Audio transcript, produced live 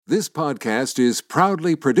This podcast is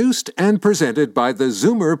proudly produced and presented by the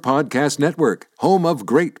Zoomer Podcast Network, home of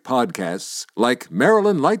great podcasts like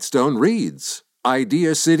Marilyn Lightstone Reads,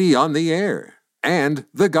 Idea City on the Air, and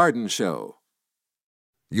The Garden Show.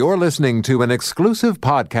 You're listening to an exclusive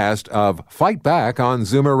podcast of Fight Back on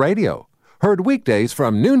Zoomer Radio, heard weekdays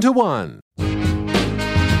from noon to 1.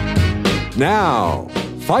 Now,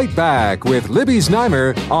 Fight Back with Libby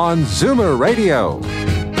Znaimer on Zoomer Radio.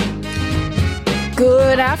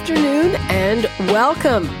 Good afternoon and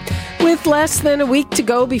welcome. With less than a week to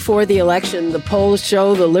go before the election, the polls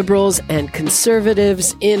show the Liberals and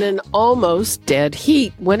Conservatives in an almost dead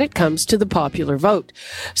heat when it comes to the popular vote.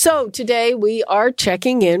 So today we are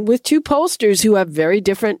checking in with two pollsters who have very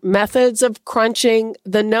different methods of crunching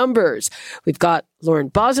the numbers. We've got Lauren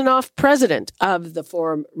Bosanoff, president of the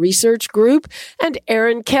Forum Research Group, and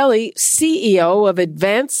Aaron Kelly, CEO of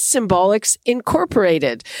Advanced Symbolics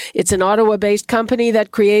Incorporated. It's an Ottawa-based company that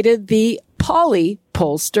created the Polly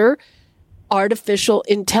pollster, artificial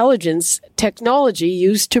intelligence technology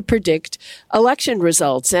used to predict election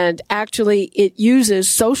results. And actually, it uses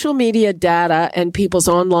social media data and people's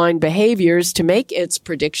online behaviors to make its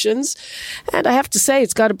predictions. And I have to say,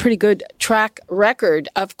 it's got a pretty good track record.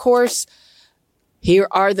 Of course, here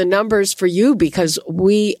are the numbers for you because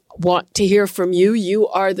we want to hear from you. You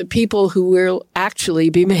are the people who will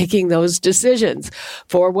actually be making those decisions.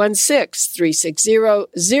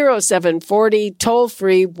 416-360-0740, toll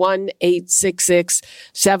free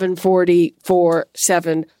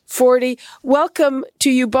 1-866-740-4740. Welcome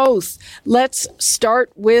to you both. Let's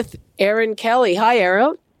start with Aaron Kelly. Hi,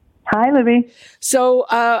 Aaron. Hi, Libby. So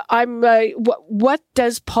what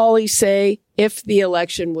does Polly say if the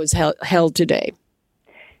election was held today?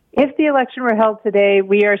 If the election were held today,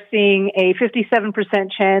 we are seeing a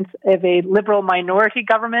 57% chance of a Liberal minority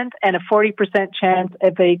government and a 40% chance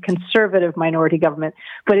of a Conservative minority government.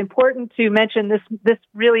 But important to mention, this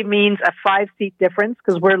really means a 5-seat difference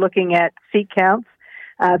because we're looking at seat counts.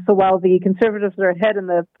 So while the Conservatives are ahead in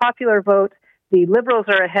the popular vote, the Liberals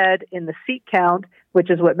are ahead in the seat count,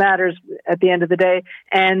 which is what matters at the end of the day.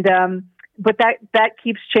 And but that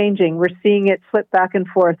keeps changing. We're seeing it flip back and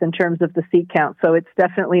forth in terms of the seat count. So it's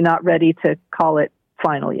definitely not ready to call it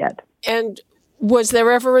final yet. And was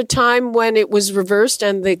there ever a time when it was reversed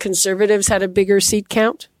and the Conservatives had a bigger seat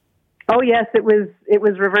count? Oh, yes, it was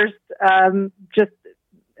reversed just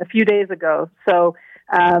a few days ago. So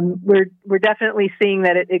we're definitely seeing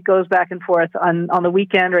that it goes back and forth. On the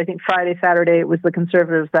weekend, or I think Friday, Saturday, it was the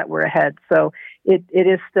Conservatives that were ahead. So it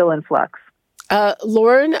is still in flux.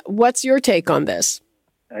 Lauren, what's your take on this?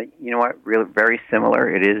 You know what? Really, very similar.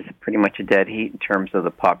 It is pretty much a dead heat in terms of the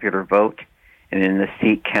popular vote. And in the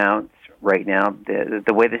seat counts right now,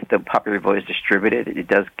 the way the popular vote is distributed, it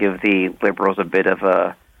does give the Liberals a bit of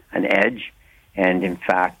an edge. And in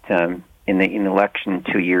fact, in the election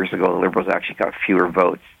 2 years ago, the Liberals actually got fewer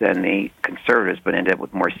votes than the Conservatives, but ended up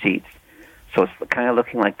with more seats. So it's kind of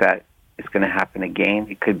looking like that. It's going to happen again.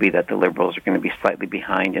 It could be that the Liberals are going to be slightly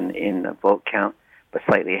behind in the vote count, but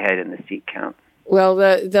slightly ahead in the seat count. Well,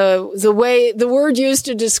 the way the word used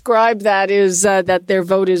to describe that is that their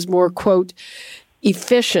vote is more, quote,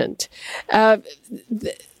 efficient.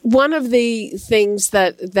 One of the things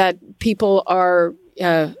that people are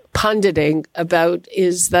punditing about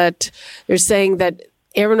is that they're saying that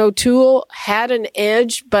Aaron O'Toole had an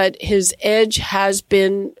edge, but his edge has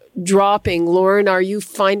been dropping. Lauren, are you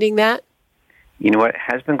finding that? You know what? It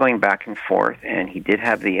has been going back and forth, and he did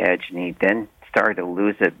have the edge, and he then started to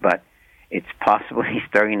lose it, but it's possible he's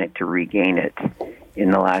starting to regain it in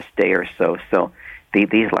the last day or so. So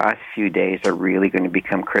these last few days are really going to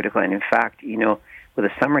become critical. And in fact, you know, with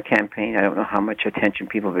the summer campaign, I don't know how much attention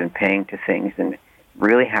people have been paying to things, and it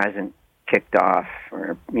really hasn't kicked off,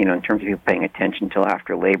 or, you know, in terms of people paying attention until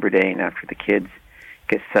after Labor Day and after the kids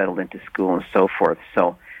get settled into school and so forth.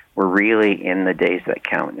 So we're really in the days that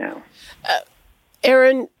count now.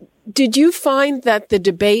 Aaron, did you find that the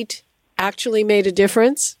debate actually made a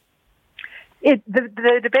difference?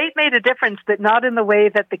 The debate made a difference, but not in the way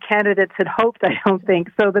that the candidates had hoped, I don't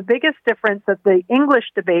think. So the biggest difference that the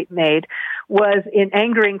English debate made was in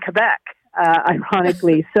angering Quebec,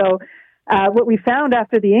 ironically. So what we found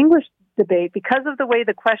after the English debate, because of the way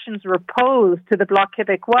the questions were posed to the Bloc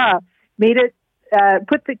Québécois, made it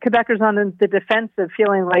put the Quebecers on the defensive,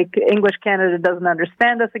 feeling like English Canada doesn't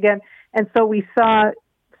understand us again. And so we saw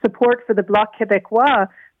support for the Bloc Québécois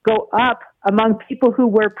go up among people who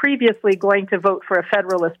were previously going to vote for a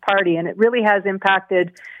Federalist Party. And it really has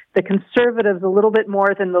impacted the Conservatives a little bit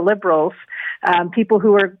more than the Liberals, people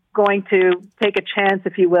who are going to take a chance,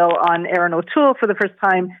 if you will, on Aaron O'Toole for the first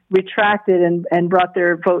time, retracted and brought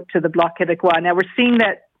their vote to the Bloc Québécois. Now we're seeing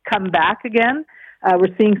that come back again.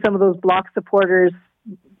 We're seeing some of those Bloc supporters,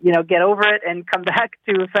 get over it and come back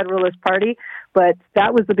to a Federalist Party. But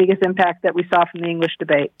that was the biggest impact that we saw from the English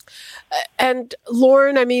debate. And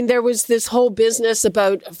Lauren, I mean, there was this whole business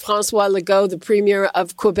about François Legault, the Premier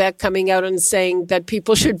of Quebec, coming out and saying that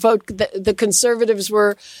people should vote. The Conservatives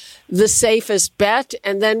were the safest bet.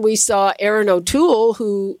 And then we saw Erin O'Toole,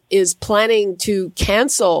 who is planning to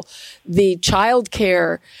cancel the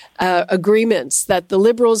childcare agreements that the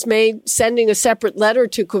Liberals made, sending a separate letter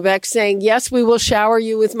to Quebec saying, yes, we will shower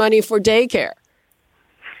you with money for daycare.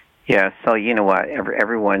 Yeah, so you know what?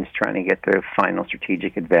 Everyone's trying to get their final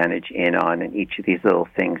strategic advantage in on, and each of these little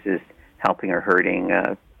things is helping or hurting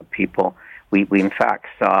people. We in fact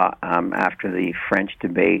saw after the French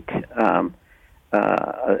debate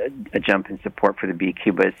a jump in support for the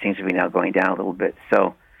BQ, but it seems to be now going down a little bit.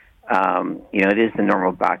 So, it is the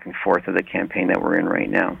normal back and forth of the campaign that we're in right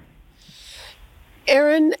now.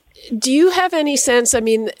 Erin, do you have any sense? I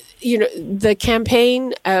mean, the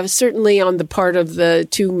campaign, certainly on the part of the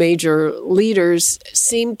two major leaders,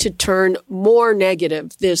 seemed to turn more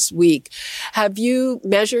negative this week. Have you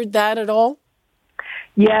measured that at all?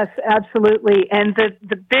 Yes, absolutely. And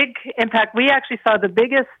the big impact, we actually saw the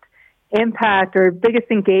biggest impact or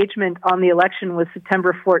biggest engagement on the election was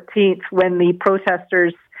September 14th when the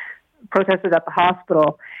protesters protested at the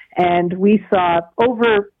hospital. And we saw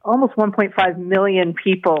over almost 1.5 million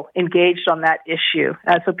people engaged on that issue.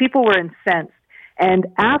 So people were incensed. And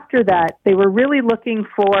after that, they were really looking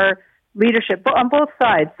for leadership on both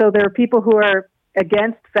sides. So there are people who are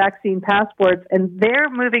against vaccine passports, and they're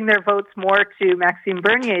moving their votes more to Maxime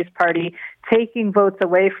Bernier's party, taking votes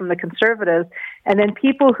away from the Conservatives. And then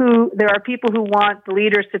there are people who want the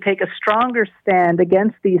leaders to take a stronger stand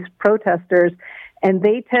against these protesters, and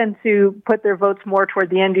they tend to put their votes more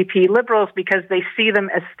toward the NDP Liberals because they see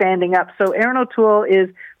them as standing up. So Erin O'Toole is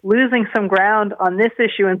losing some ground on this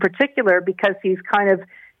issue in particular because he's trying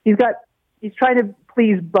to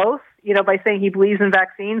please both, by saying he believes in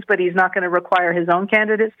vaccines, but he's not going to require his own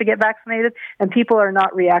candidates to get vaccinated. And people are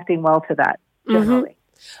not reacting well to that generally. Mm-hmm.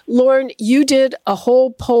 Lauren, you did a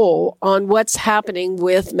whole poll on what's happening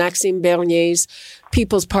with Maxime Bernier's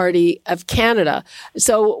People's Party of Canada.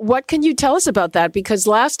 So what can you tell us about that? Because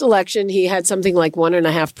last election, he had something like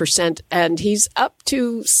 1.5%, and he's up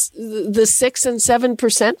to the 6 and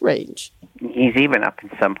 7% range. He's even up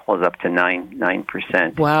in some polls up to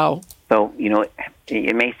 9%. Wow. So,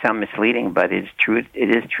 it may sound misleading, but it is true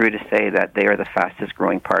to say that they are the fastest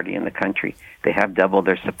growing party in the country. They have doubled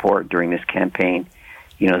their support during this campaign.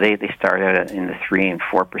 They started out in the 3 and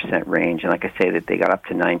 4% range, and like I say, that they got up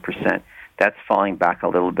to 9%. That's falling back a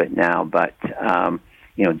little bit now, but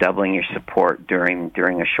doubling your support during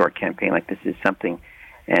a short campaign like this is something.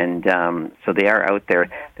 And so they are out there.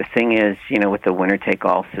 The thing is, with the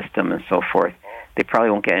winner-take-all system and so forth, they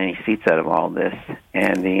probably won't get any seats out of all this.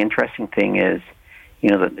 And the interesting thing is,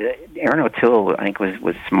 Erin O'Toole, I think,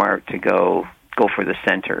 was smart to go for the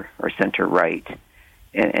center or center-right.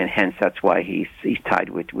 And hence that's why he's tied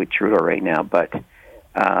with Trudeau right now. But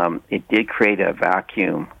it did create a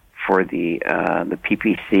vacuum for the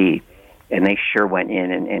PPC, and they sure went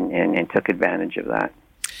in and took advantage of that.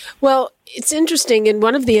 Well, it's interesting. In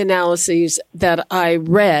one of the analyses that I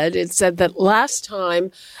read, it said that last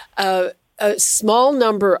time a small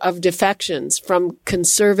number of defections from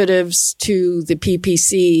Conservatives to the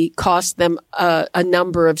PPC cost them a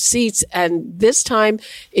number of seats, and this time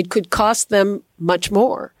it could cost them much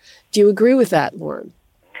more. Do you agree with that, Lauren?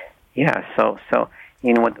 Yeah. So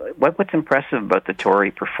what's impressive about the Tory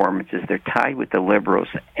performance is they're tied with the Liberals,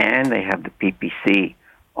 and they have the PPC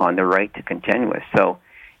on the right to contend with. So,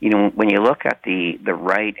 when you look at the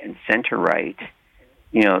right and center right,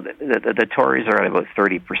 the Tories are at about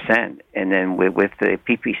 30%, and then with the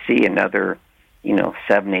PPC another,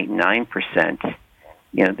 7, 8, 9%.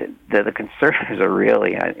 The Conservatives are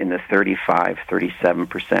really in the 35,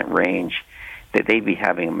 37% range. That they'd be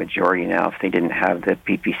having a majority now if they didn't have the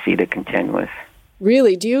PPC to contend with.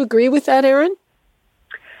 Really? Do you agree with that, Erin?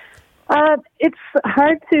 It's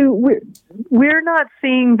hard to. We're not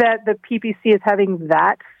seeing that the PPC is having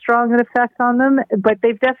that strong an effect on them, but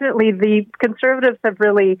the Conservatives have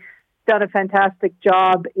really done a fantastic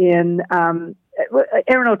job in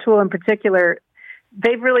Erin O'Toole in particular.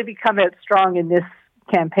 They've really become out strong in this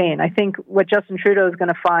campaign. I think what Justin Trudeau is going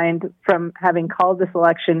to find from having called this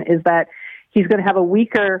election is that he's going to have a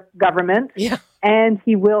weaker government, and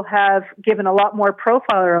he will have given a lot more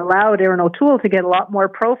profile or allowed Erin O'Toole to get a lot more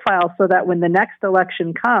profile so that when the next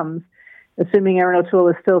election comes, assuming Erin O'Toole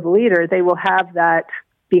is still the leader, they will have that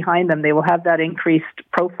behind them. They will have that increased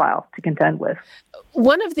profile to contend with.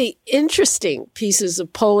 One of the interesting pieces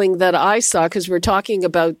of polling that I saw, because we're talking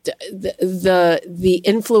about the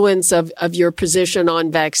influence of your position on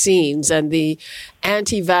vaccines and the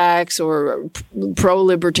anti-vax or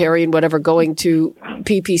pro-libertarian, whatever, going to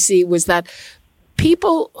PPC, was that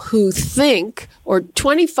people who think, or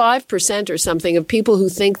 25% or something of people who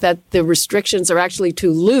think that the restrictions are actually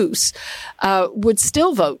too loose, would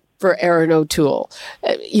still vote for Erin O'Toole.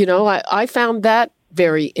 I found that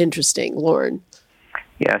very interesting, Lauren.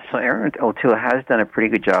 Yeah, so Erin O'Toole has done a pretty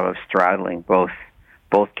good job of straddling both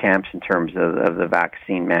camps in terms of the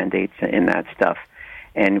vaccine mandates and that stuff.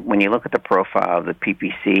 And when you look at the profile of the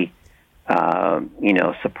PPC,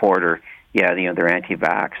 supporter, they're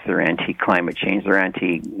anti-vax, they're anti-climate change, they're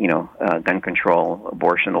anti-gun control,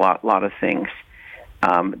 abortion, a lot of things.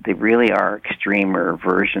 They really are extremer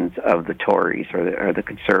versions of the Tories or the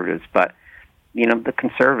Conservatives. But, the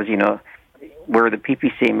Conservatives, where the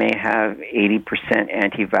PPC may have 80%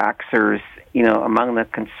 anti-vaxxers, among the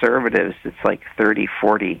Conservatives, it's like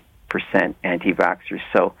 30-40% anti-vaxxers.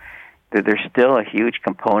 So there's still a huge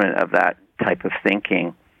component of that type of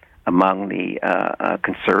thinking among the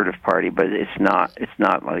Conservative Party, but it's not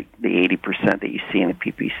like the 80% that you see in the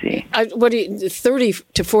PPC. 30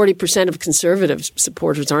 to 40% of Conservative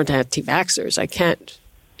supporters aren't anti-vaxxers.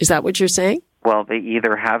 Is that what you're saying? Well, they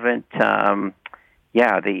either haven't,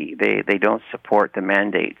 they don't support the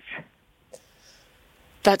mandates.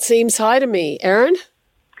 That seems high to me. Erin?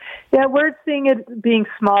 Yeah, we're seeing it being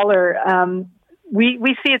smaller. We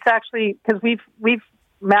see it's actually, because we've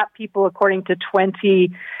mapped people according to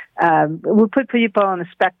 20. We put people on a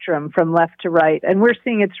spectrum from left to right, and we're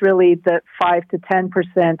seeing it's really the 5 to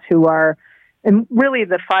 10% who are, and really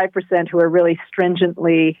the 5% who are really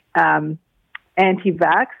stringently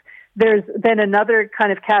anti-vax. There's then another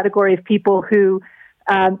kind of category of people who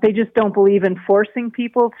they just don't believe in forcing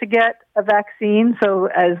people to get a vaccine. So,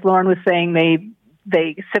 as Lauren was saying,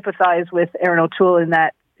 they sympathize with Erin O'Toole in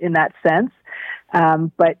that sense.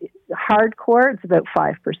 But hardcore, it's about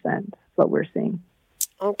 5%. Is what we're seeing.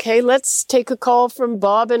 Okay, let's take a call from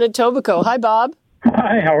Bob in Etobicoke. Hi, Bob.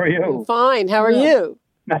 Hi, how are you? Fine. How are you?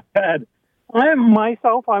 Not bad. I'm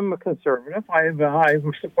a conservative. I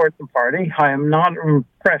support the party. I am not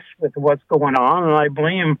impressed with what's going on, and I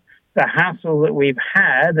blame the hassle that we've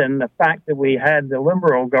had and the fact that we had the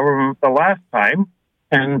Liberal government the last time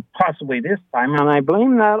and possibly this time, and I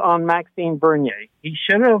blame that on Maxime Bernier. He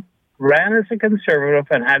should have ran as a conservative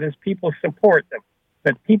and had his people support them.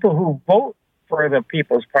 But people who vote for the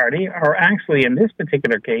People's Party are actually, in this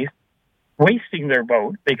particular case, wasting their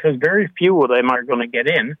vote because very few of them are going to get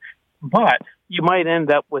in, but you might end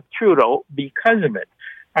up with Trudeau because of it.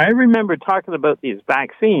 I remember talking about these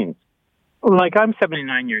vaccines. Like, I'm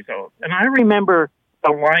 79 years old, and I remember the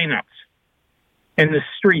lineups in the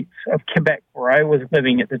streets of Quebec, where I was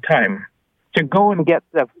living at the time, to go and get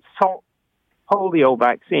the polio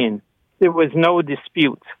vaccine. There was no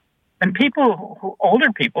dispute. And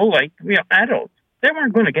older people, like adults, they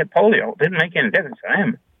weren't going to get polio. It didn't make any difference to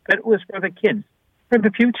them. But it was for the kids, for the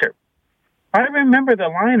future. I remember the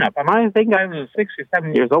lineup, and I think I was 6 or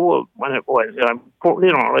 7 years old when it was. I'm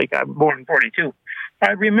born in 42.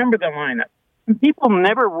 I remember the lineup. And people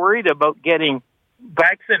never worried about getting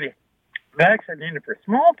vaccinated for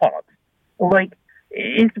smallpox. Like,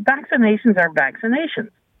 vaccinations are vaccinations.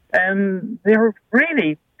 And they're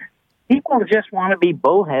really, people just want to be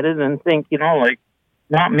bullheaded and think,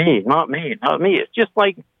 not me. It's just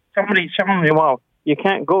like somebody telling me, well, you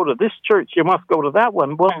can't go to this church, you must go to that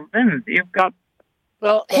one. Well, then you've got...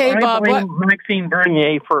 Well, hey, Bob, I blame Maxime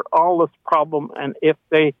Bernier for all this problem, and if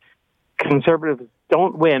the Conservatives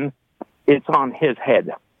don't win, it's on his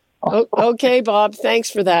head. Okay, Bob,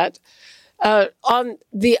 thanks for that. On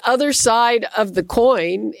the other side of the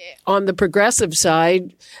coin, on the progressive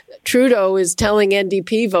side, Trudeau is telling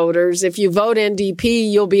NDP voters, if you vote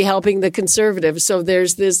NDP, you'll be helping the Conservatives. So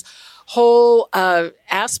there's this whole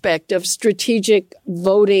aspect of strategic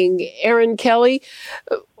voting. Erin Kelly,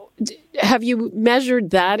 have you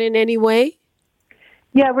measured that in any way?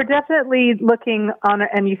 Yeah, we're definitely looking on,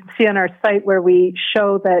 and you can see on our site where we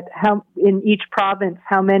show that how in each province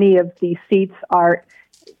how many of these seats are,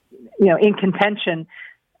 in contention.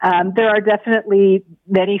 There are definitely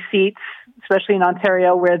many seats, especially in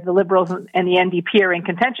Ontario, where the Liberals and the NDP are in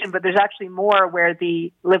contention, but there's actually more where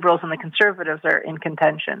the Liberals and the Conservatives are in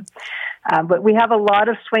contention. But we have a lot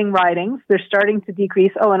of swing ridings. They're starting to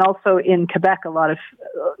decrease. Oh, and also in Quebec,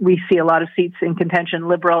 we see a lot of seats in contention,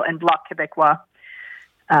 Liberal and Bloc Québécois.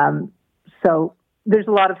 So there's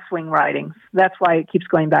a lot of swing ridings. That's why it keeps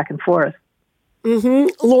going back and forth.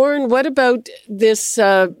 Mm-hmm. Lauren, what about this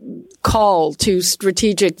call to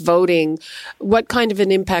strategic voting? What kind of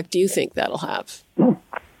an impact do you think that'll have?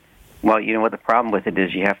 Well, you know what the problem with it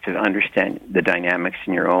is, you have to understand the dynamics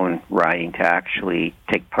in your own riding to actually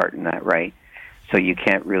take part in that, right? So you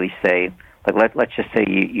can't really say, like, let's just say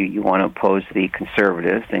you want to oppose the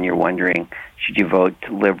Conservatives, and you're wondering, should you vote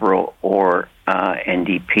Liberal or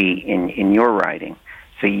NDP in your riding?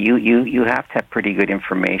 So you have to have pretty good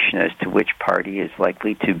information as to which party is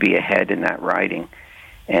likely to be ahead in that riding,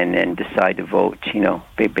 and then decide to vote,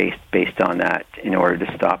 based on that in order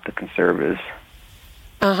to stop the Conservatives.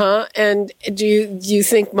 And do you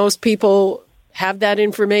think most people have that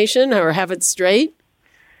information or have it straight?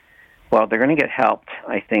 Well, they're going to get helped,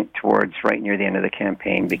 I think, towards right near the end of the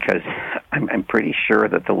campaign, because I'm pretty sure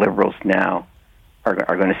that the Liberals now are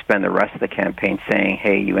going to spend the rest of the campaign saying,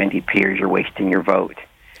 hey, you NDPers, you're wasting your vote.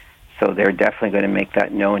 So they're definitely going to make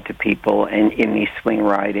that known to people and in these swing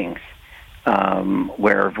ridings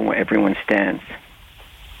where everyone stands.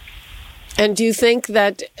 And do you think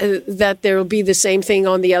that there will be the same thing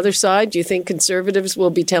on the other side? Do you think Conservatives will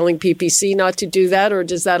be telling PPC not to do that, or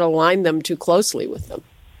does that align them too closely with them?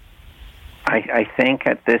 I think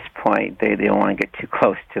at this point they don't want to get too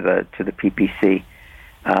close to the PPC,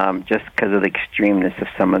 just because of the extremeness of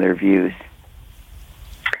some of their views.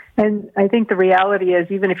 And I think the reality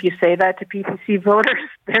is, even if you say that to PPC voters,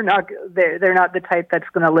 they're not the type that's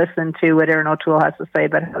going to listen to what Erin O'Toole has to say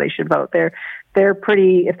about how they should vote. They're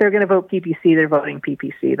pretty. If they're going to vote PPC, they're voting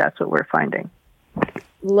PPC. That's what we're finding.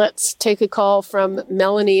 Let's take a call from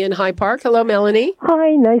Melanie in High Park. Hello, Melanie.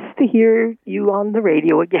 Hi, nice to hear you on the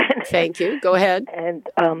radio again. Thank you. Go ahead. And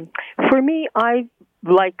for me, I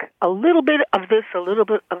like a little bit of this, a little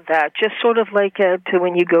bit of that, just sort of like to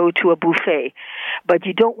when you go to a buffet, but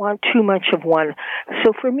you don't want too much of one.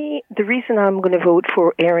 So for me, the reason I'm going to vote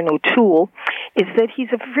for Erin O'Toole is that he's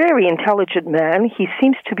a very intelligent man. He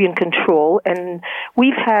seems to be in control, and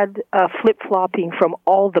we've had flip-flopping from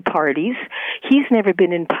all the parties. He's never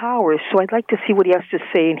been in power, so I'd like to see what he has to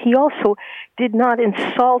say. And he also did not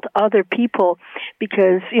insult other people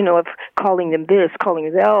because, of calling them this, calling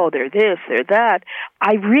them that, oh, they're this, they're that.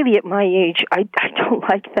 I really, at my age, I don't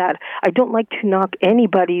like that. I don't like to knock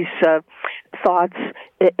anybody's thoughts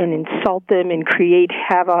and insult them and create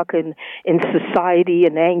havoc in society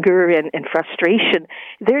and anger and frustration.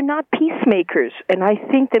 They're not peacemakers. And I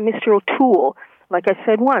think that Mr. O'Toole, like I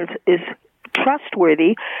said once, is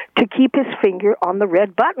trustworthy to keep his finger on the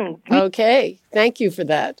red button. Okay, thank you for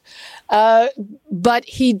that. But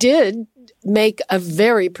he did make a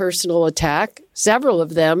very personal attack, several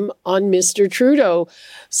of them, on Mr. Trudeau.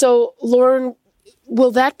 So, Lauren,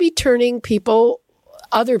 will that be turning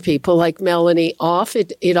other people like Melanie off?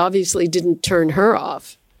 It obviously didn't turn her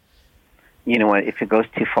off. You know what? If it goes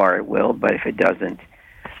too far, it will. But if it doesn't,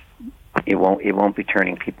 it won't be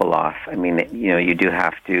turning people off. I mean, you do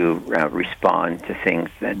have to respond to things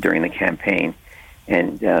during the campaign,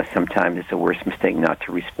 and sometimes it's a worse mistake not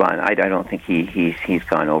to respond. I don't think he's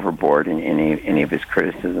gone overboard in any of his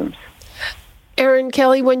criticisms. Erin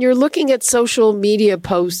Kelly, when you're looking at social media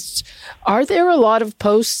posts, are there a lot of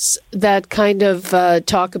posts that kind of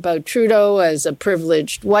talk about Trudeau as a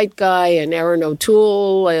privileged white guy and Erin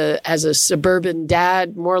O'Toole as a suburban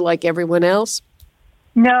dad, more like everyone else?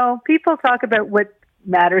 No, people talk about what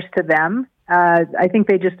matters to them. I think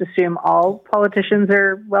they just assume all politicians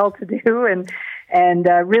are well-to-do, and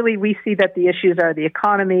really we see that the issues are the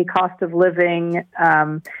economy, cost of living,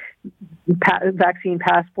 vaccine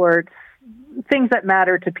passports, things that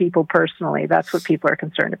matter to people personally. That's what people are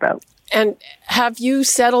concerned about. And have you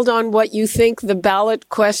settled on what you think the ballot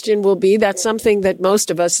question will be? That's something that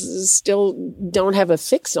most of us still don't have a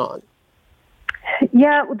fix on.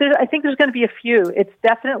 Yeah, I think there's going to be a few. It's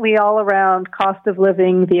definitely all around cost of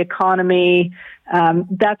living, the economy.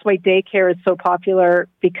 That's why daycare is so popular,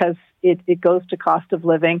 because it goes to cost of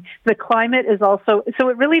living. The climate is also, so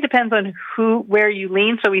it really depends on where you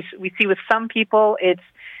lean. So we see with some people it's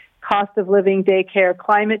cost of living, daycare,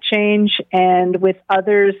 climate change, and with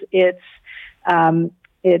others it's the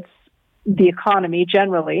economy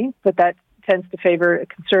generally, but that tends to favor a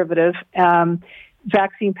conservative.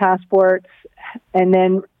 Vaccine passports, and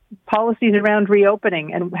then policies around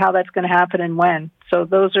reopening and how that's going to happen and when. So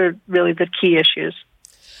those are really the key issues.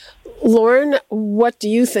 Lauren, what do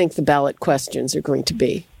you think the ballot questions are going to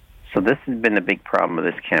be? So this has been the big problem of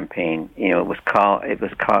this campaign. It was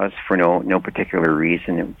caused for no particular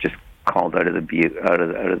reason. It was just called out of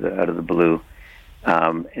the blue,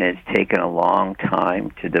 and it's taken a long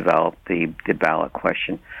time to develop the ballot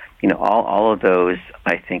question. All of those,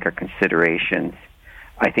 I think, are considerations.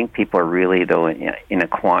 I think people are really, though, in a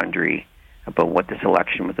quandary about what this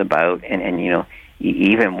election was about. And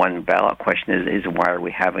even one ballot question is why are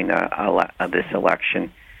we having this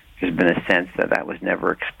election? There's been a sense that was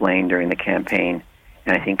never explained during the campaign,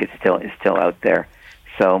 and I think it's still out there.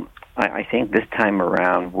 So I think this time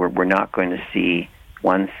around we're not going to see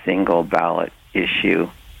one single ballot issue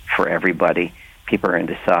for everybody. People are going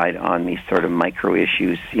to decide on these sort of micro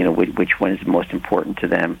issues, which one is most important to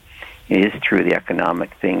them. It is true the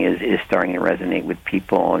economic thing is starting to resonate with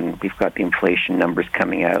people, and we've got the inflation numbers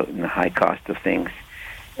coming out, and the high cost of things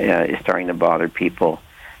is starting to bother people.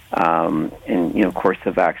 And of course,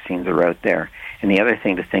 the vaccines are out there. And the other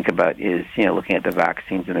thing to think about is, looking at the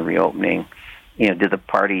vaccines and the reopening, did the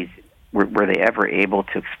parties, were they ever able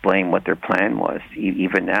to explain what their plan was?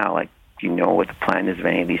 Even now, do you know what the plan is of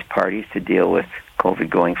any of these parties to deal with COVID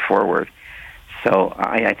going forward? So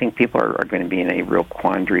I think people are going to be in a real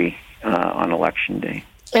quandary on Election Day.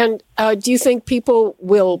 And do you think people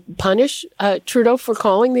will punish Trudeau for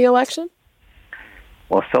calling the election?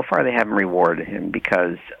 Well, so far they haven't rewarded him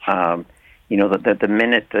because, the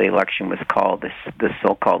minute the election was called, this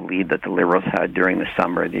so-called lead that the Liberals had during the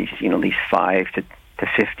summer, these 5 to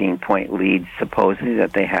 15-point leads supposedly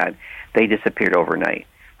that they had, they disappeared overnight.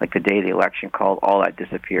 Like the day the election called, all that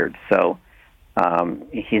disappeared. So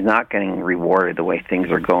he's not getting rewarded the way things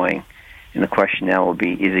are going. And the question now will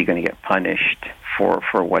be, is he going to get punished for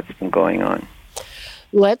what's been going on?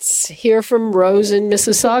 Let's hear from Rose in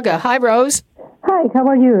Mississauga. Hi, Rose. Hi, how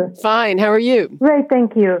are you? Fine, how are you? Great,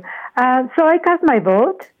 thank you. So I cast my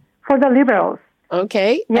vote for the Liberals.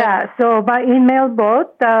 Okay. Yeah, so by email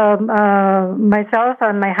vote, myself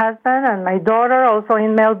and my husband and my daughter also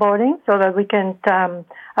email voting so that we can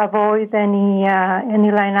avoid any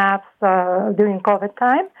lineups during COVID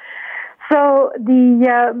time. So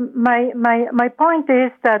my point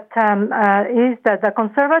is that the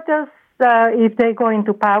Conservatives, if they go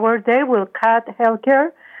into power, they will cut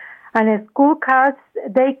healthcare and school cuts,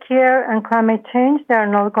 daycare, and climate change. They are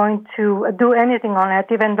not going to do anything on it,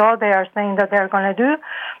 even though they are saying that they are going to do,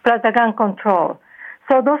 plus the gun control.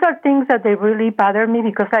 So those are things that they really bother me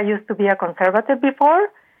because I used to be a conservative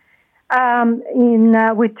before.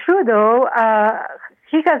 With Trudeau,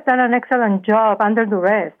 he has done an excellent job under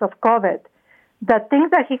duress of COVID. The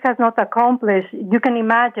things that he has not accomplished, you can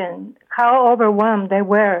imagine how overwhelmed they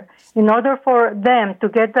were in order for them to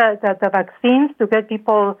get the vaccines, to get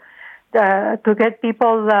people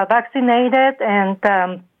vaccinated, and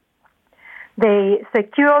they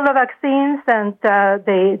secure all the vaccines, and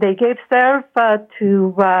they gave serve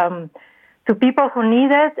to people who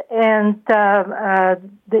need it, and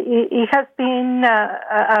it has been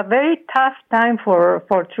a very tough time for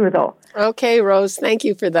Trudeau. Okay, Rose, thank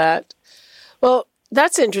you for that. Well,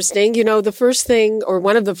 that's interesting. The first thing, or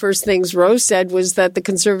one of the first things Rose said was that the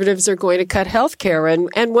Conservatives are going to cut health care. And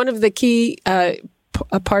one of the key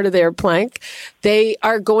a part of their plank, they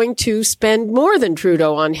are going to spend more than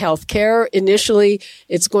Trudeau on health care. Initially,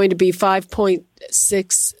 it's going to be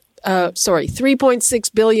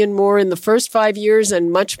 3.6 billion more in the first 5 years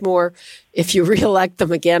and much more if you reelect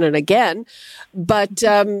them again and again. But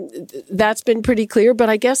that's been pretty clear. But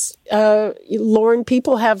I guess, Lauren,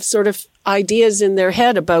 people have sort of ideas in their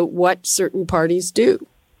head about what certain parties do.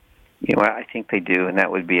 I think they do, and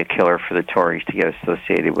that would be a killer for the Tories to get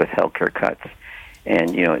associated with healthcare cuts.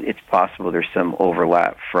 And, it's possible there's some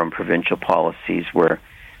overlap from provincial policies where,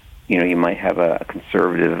 you might have a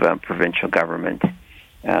conservative provincial government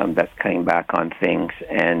that's cutting back on things,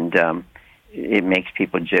 and it makes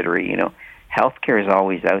people jittery. Healthcare is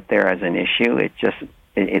always out there as an issue.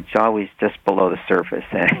 It's always just below the surface,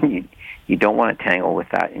 and you don't want to tangle with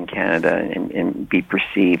that in Canada and be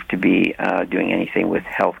perceived to be doing anything with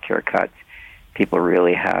healthcare cuts. People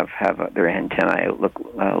really have their antennae out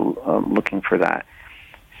looking for that.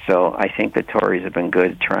 So I think the Tories have been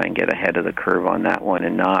good to try and get ahead of the curve on that one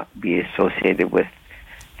and not be associated with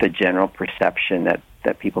the general perception that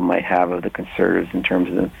people might have of the Conservatives in terms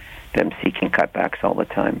of them seeking cutbacks all the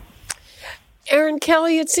time. Erin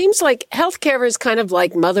Kelly, it seems like healthcare is kind of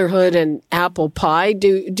like motherhood and apple pie.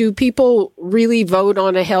 Do people really vote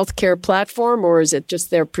on a healthcare platform, or is it just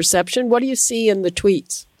their perception? What do you see in the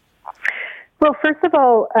tweets? Well, first of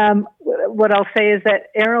all, what I'll say is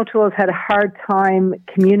that Erin O'Toole has had a hard time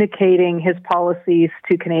communicating his policies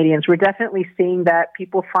to Canadians. We're definitely seeing that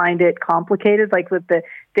people find it complicated, like with the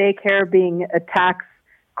daycare being a tax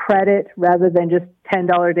credit rather than just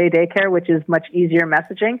 $10 a day daycare, which is much easier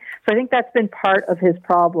messaging. So I think that's been part of his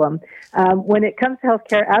problem. When it comes to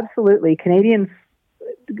healthcare, absolutely, Canadians,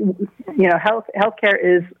 healthcare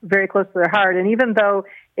is very close to their heart. And even though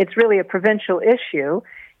it's really a provincial issue,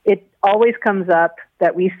 it always comes up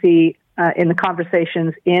that we see in the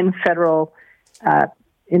conversations in federal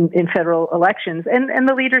in federal elections, and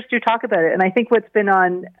the leaders do talk about it. And I think what's been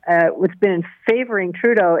in favoring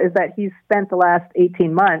Trudeau is that he's spent the last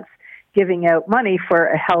 18 months giving out money for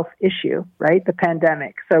a health issue, right? The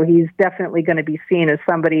pandemic. So he's definitely going to be seen as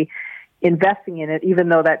somebody investing in it, even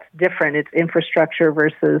though that's different. It's infrastructure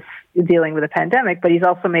versus dealing with a pandemic. But he's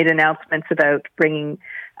also made announcements about bringing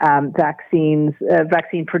vaccine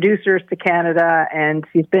producers to Canada, and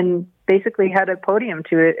he's been basically had a podium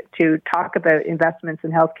to talk about investments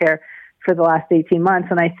in healthcare for the last 18 months.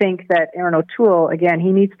 And I think that Aaron O'Toole, again,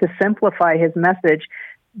 he needs to simplify his message.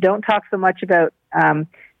 Don't talk so much about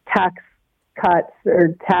tax cuts or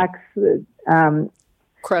tax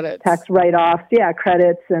credits, tax write-offs,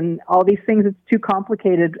 credits, and all these things. It's too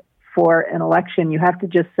complicated for an election. You have to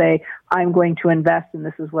just say, I'm going to invest, and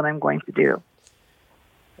this is what I'm going to do.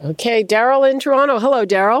 Okay, Daryl in Toronto. Hello,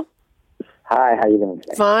 Daryl. Hi, how are you doing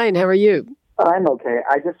today? Fine, how are you? I'm okay.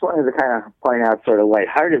 I just wanted to kind of point out sort of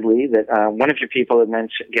lightheartedly that one of your people had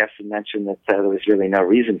mentioned that there was really no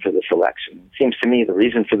reason for this election. It seems to me the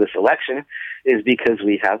reason for this election is because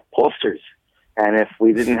we have pollsters. And if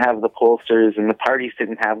we didn't have the pollsters and the parties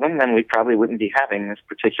didn't have them, then we probably wouldn't be having this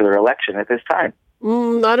particular election at this time.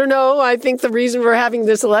 I don't know. I think the reason we're having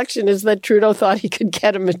this election is that Trudeau thought he could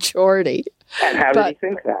get a majority. And how did he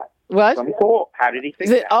think that? What? How did he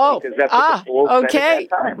think that? Oh, because that's what the polls said okay. at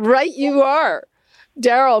that time. Right, you are.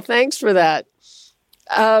 Daryl, thanks for that.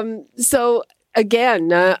 So, again,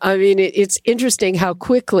 it's interesting how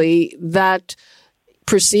quickly that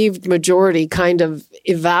perceived majority kind of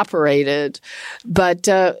evaporated. But,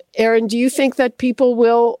 Aaron, do you think that people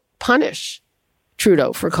will punish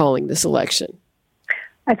Trudeau for calling this election?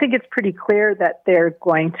 I think it's pretty clear that they're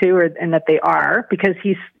going to, and that they are, because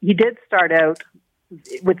he did start out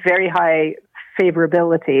with very high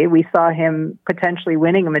favorability. We saw him potentially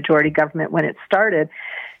winning a majority government when it started.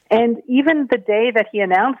 And even the day that he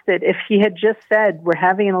announced it, if he had just said, we're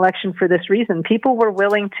having an election for this reason, people were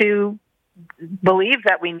willing to believe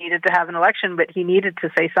that we needed to have an election, but he needed to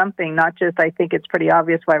say something, not just, I think it's pretty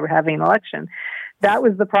obvious why we're having an election. That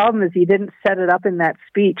was the problem, is he didn't set it up in that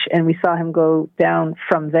speech, and we saw him go down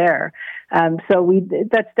from there.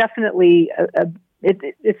 That's definitely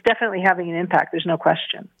it's definitely having an impact. There's no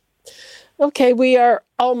question. Okay, we are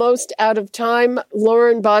almost out of time.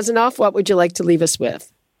 Lauren Bosanoff, what would you like to leave us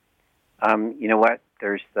with? You know what?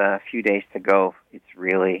 There's a few days to go. It's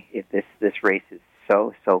really, this race is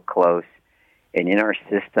so close, and in our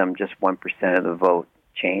system, just 1% of the vote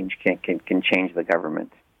change can change the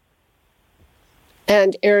government.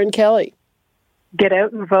 And Erin Kelly. Get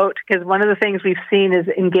out and vote, because one of the things we've seen is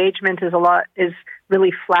engagement is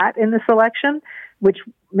really flat in this election, which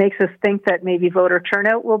makes us think that maybe voter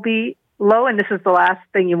turnout will be low, and this is the last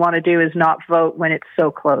thing you want to do is not vote when it's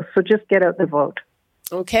so close. So just get out and vote.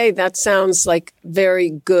 Okay, that sounds like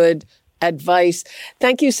very good advice.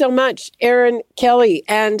 Thank you so much, Erin Kelly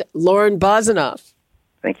and Lauren Bosanoff.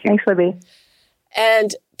 Thank you. Thanks, Libby.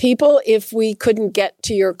 And people, if we couldn't get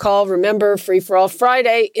to your call, remember Free for All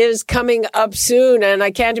Friday is coming up soon. And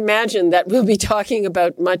I can't imagine that we'll be talking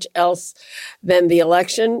about much else than the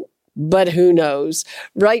election, but who knows?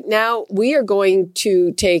 Right now, we are going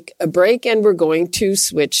to take a break and we're going to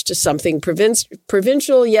switch to something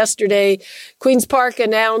provincial. Yesterday, Queen's Park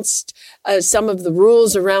announced some of the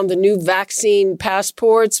rules around the new vaccine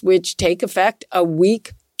passports, which take effect a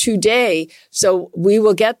week today. So we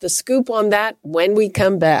will get the scoop on that when we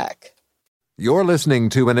come back. You're listening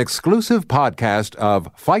to an exclusive podcast of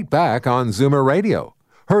Fight Back on Zoomer Radio.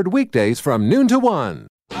 Heard weekdays from noon to 1.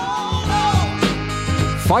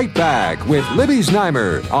 Fight Back with Libby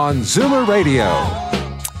Znaimer on Zoomer Radio.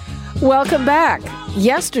 Welcome back.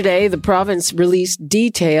 Yesterday, the province released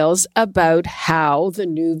details about how the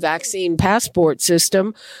new vaccine passport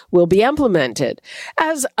system will be implemented.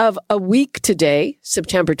 As of a week today,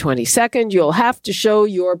 September 22nd, you'll have to show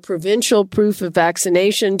your provincial proof of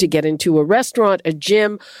vaccination to get into a restaurant, a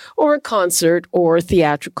gym, or a concert or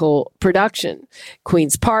theatrical production.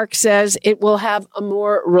 Queen's Park says it will have a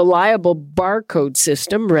more reliable barcode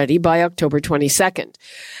system ready by October 22nd.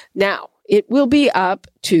 Now, it will be up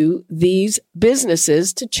to these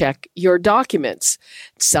businesses to check your documents.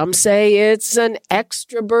 Some say it's an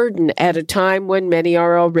extra burden at a time when many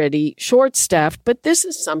are already short-staffed, but this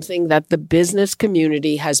is something that the business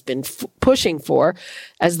community has been pushing for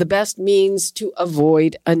as the best means to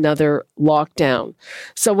avoid another lockdown.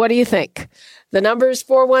 So what do you think? The number is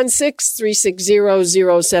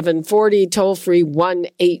 416-360-0740, toll-free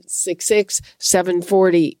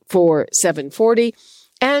 1-866-740-4740.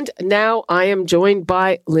 And now I am joined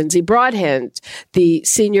by Lindsay Broadhand, the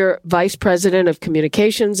Senior Vice President of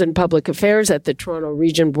Communications and Public Affairs at the Toronto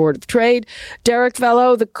Region Board of Trade, Derek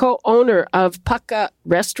Vello, the co-owner of Pukka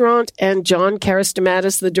Restaurant, and John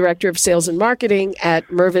Karastamatis, the Director of Sales and Marketing at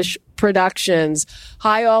Mirvish Productions.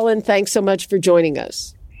 Hi, all, and thanks so much for joining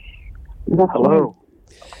us. Hello.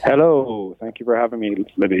 Hello. Thank you for having me,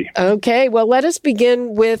 Libby. Okay. Well, let us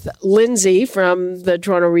begin with Lindsay from the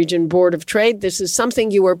Toronto Region Board of Trade. This is something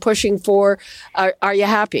you were pushing for. Are you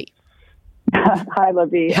happy? Hi,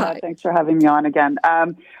 Libby. Thanks for having me on again.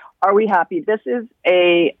 Are we happy? This is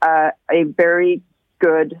a very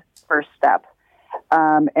good first step.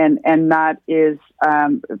 And that is,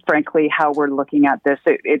 frankly, how we're looking at this.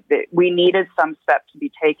 We needed some steps to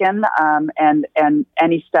be taken, and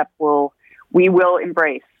any step we will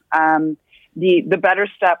embrace. The better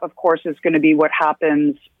step, of course, is going to be what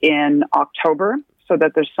happens in October, so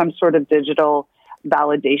that there's some sort of digital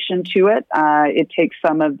validation to it. It takes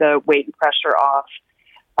some of the weight and pressure off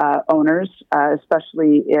owners,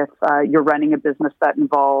 especially if you're running a business that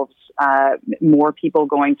involves more people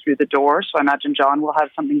going through the door. So I imagine John will have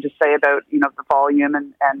something to say about the volume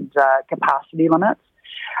and capacity limits,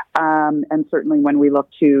 and certainly when we look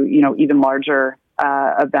to even larger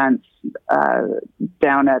events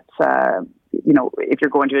down at if you're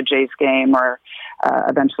going to a Jays game or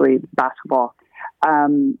eventually basketball.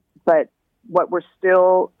 But what we're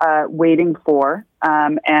still waiting for,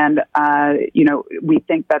 we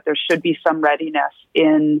think that there should be some readiness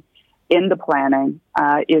in the planning,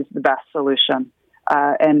 is the best solution.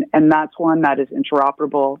 And that's one that is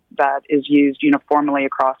interoperable, that is used uniformly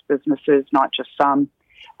across businesses, not just some,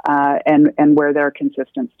 and where there are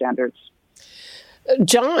consistent standards.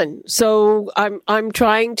 John, so I'm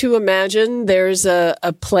trying to imagine there's a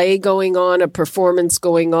play going on, a performance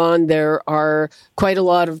going on. There are quite a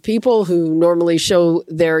lot of people who normally show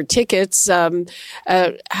their tickets.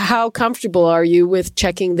 How comfortable are you with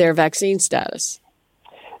checking their vaccine status?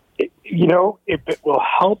 If it will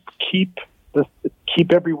help keep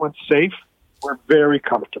everyone safe, we're very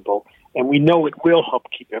comfortable, and we know it will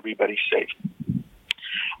help keep everybody safe.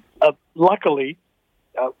 Luckily,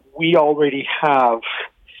 you already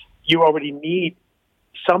need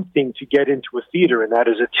something to get into a theater, and that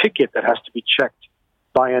is a ticket that has to be checked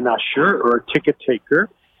by an usher or a ticket taker.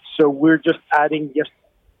 So we're just adding just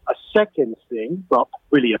a second thing, well,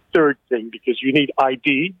 really a third thing, because you need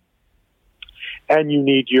ID and you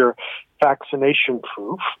need your vaccination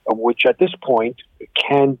proof, which at this point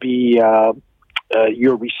can be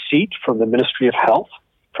your receipt from the Ministry of Health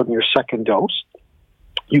from your second dose.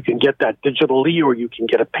 You can get that digitally, or you can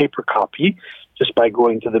get a paper copy just by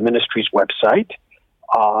going to the ministry's website.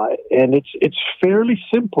 And it's fairly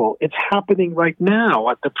simple. It's happening right now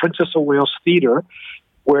at the Princess of Wales Theatre,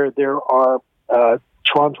 where there are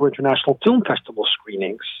Toronto International Film Festival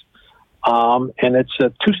screenings. And it's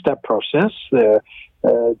a two-step process.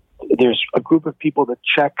 There's a group of people that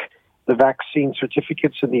check the vaccine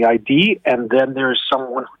certificates and the ID, and then there's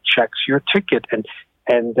someone who checks your ticket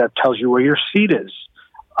and tells you where your seat is.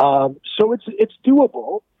 So it's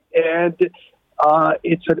doable, and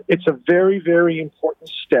it's a very, very important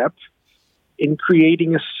step in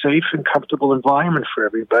creating a safe and comfortable environment for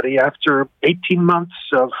everybody after 18 months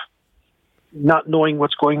of not knowing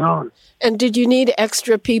what's going on. And did you need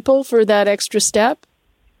extra people for that extra step?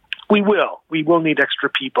 We will need extra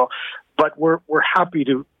people, but we're happy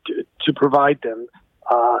to provide them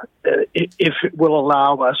if it will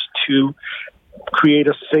allow us to create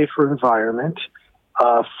a safer environment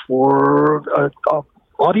for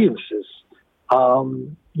audiences,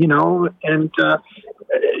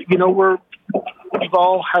 we've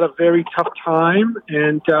all had a very tough time,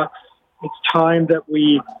 and it's time that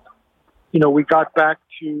we got back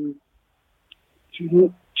to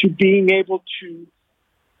being able to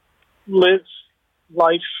live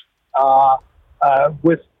life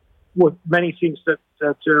with many things that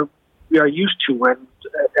we are used to,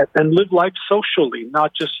 and live life socially,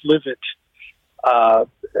 not just live it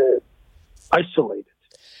isolated.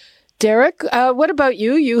 Derek, what about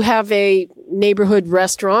you? You have a neighborhood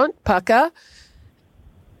restaurant, Pukka.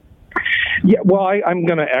 Yeah, well, I'm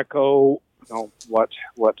going to echo what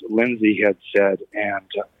Lindsay had said, and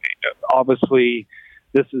obviously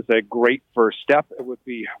this is a great first step. It would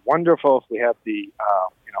be wonderful if we had the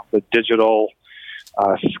digital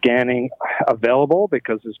scanning available,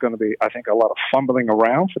 because there's going to be, I think, a lot of fumbling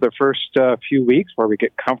around for the first few weeks where we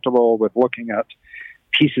get comfortable with looking at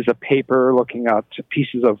pieces of paper, looking at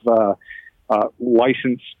pieces of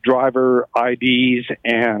licensed driver IDs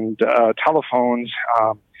and telephones.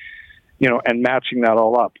 and matching that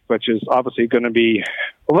all up, which is obviously going to be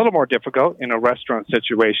a little more difficult in a restaurant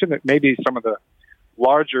situation. It may be some of the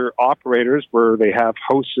larger operators where they have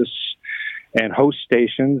hostess and host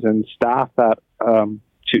stations and staff that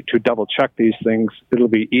to double check these things, it'll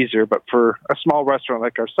be easier. But for a small restaurant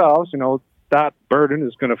like ourselves, that burden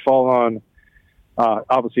is going to fall on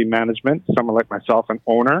obviously management, someone like myself, an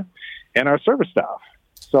owner, and our service staff.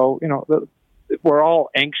 So, we're all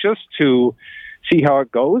anxious to see how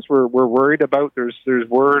it goes. We're worried about there's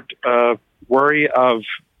worry of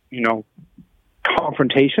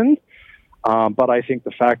confrontation, but I think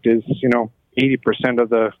the fact is 80% of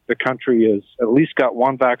the country is at least got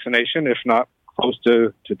one vaccination, if not close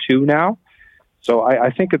to two now. So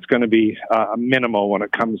I think it's going to be minimal when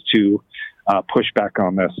it comes to pushback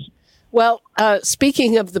on this. Well,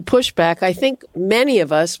 speaking of the pushback, I think many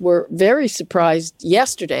of us were very surprised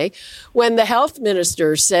yesterday when the health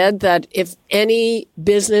minister said that if any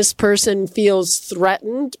business person feels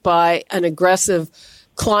threatened by an aggressive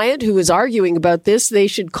client who is arguing about this, they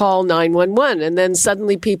should call 911. And then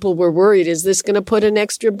suddenly people were worried, is this going to put an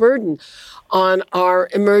extra burden on our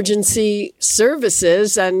emergency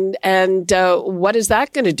services? And what is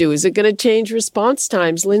that going to do? Is it going to change response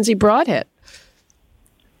times? Lindsay Broadhead.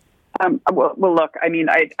 Well, look, I mean,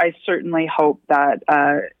 I certainly hope that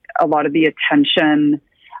a lot of the attention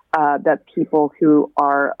that people who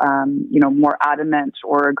are, more adamant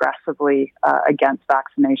or aggressively against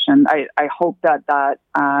vaccination, I hope that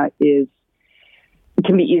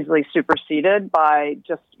can be easily superseded by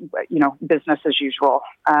just, business as usual.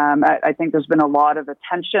 I think there's been a lot of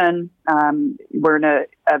attention. We're in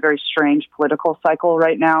a very strange political cycle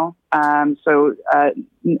right now. So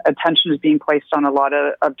attention is being placed on a lot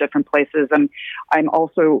of different places. And I'm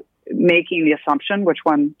also making the assumption, which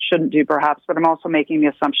one shouldn't do perhaps, but I'm also making the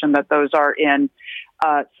assumption that those are in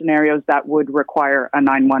scenarios that would require a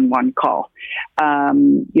 911 call.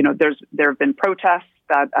 There have been protests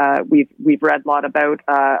that we've read a lot about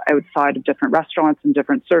outside of different restaurants and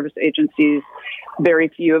different service agencies. Very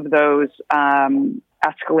few of those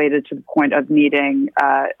escalated to the point of needing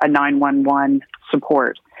a 911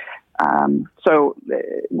 support. So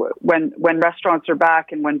when restaurants are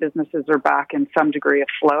back and when businesses are back in some degree of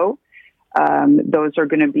flow, those are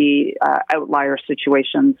going to be outlier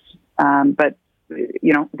situations. But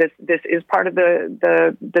this is part of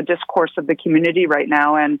the discourse of the community right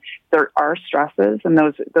now, and there are stresses, and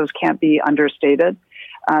those can't be understated.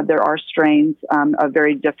 There are strains of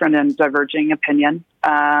very different and diverging opinion,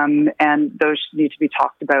 and those need to be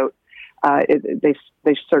talked about.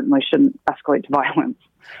 They certainly shouldn't escalate to violence.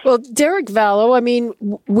 Well, Derek Vallow, I mean,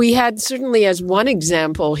 we had certainly as one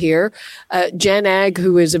example here, Jen Agg,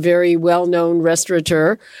 who is a very well-known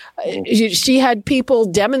restaurateur. She had people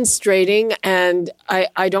demonstrating, and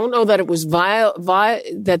I don't know that it was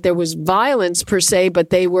that there was violence per se,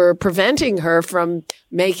 but they were preventing her from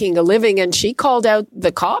making a living. And she called out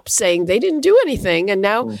the cops saying they didn't do anything. And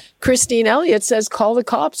now Christine Elliott says, call the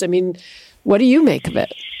cops. I mean, what do you make of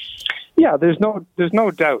it? Yeah, there's no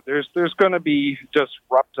doubt. There's going to be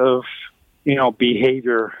disruptive,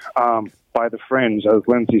 behavior by the fringe, as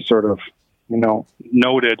Lindsay sort of,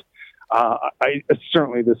 noted.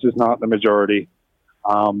 Certainly this is not the majority,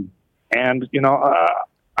 and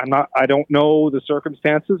I don't know the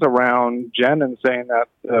circumstances around Jen and saying that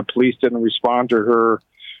the police didn't respond to her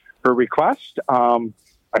request.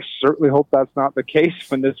 I certainly hope that's not the case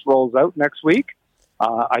when this rolls out next week.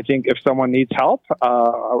 I think if someone needs help,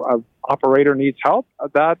 an operator needs help,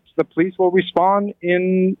 that the police will respond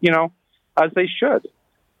as they should.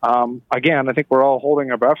 Again, I think we're all holding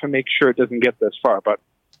our breath and make sure it doesn't get this far, but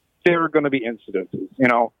there are going to be incidences.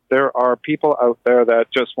 There are people out there that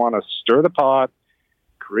just want to stir the pot,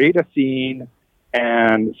 create a scene,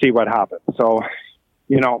 and see what happens. So,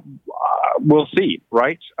 we'll see,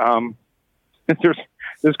 right?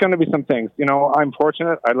 There's going to be some things. I'm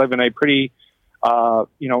fortunate. I live in a pretty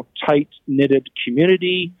tight-knitted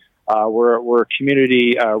community. We're a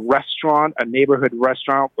community restaurant, a neighborhood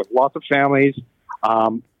restaurant with lots of families.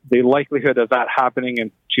 The likelihood of that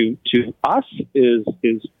happening to us is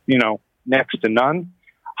next to none.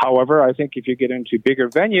 However, I think if you get into bigger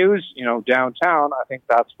venues, downtown, I think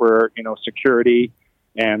that's where, security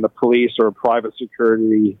and the police or private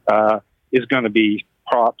security is going to be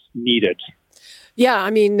perhaps needed. Yeah,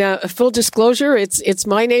 I mean, full disclosure, it's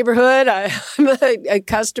my neighborhood. I'm a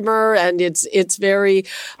customer, and it's very.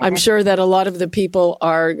 I'm sure that a lot of the people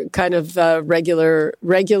are kind of regular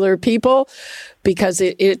people, because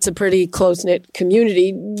it's a pretty close knit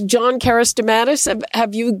community. John Karastamatis,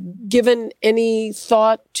 have you given any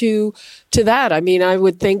thought to that? I mean, I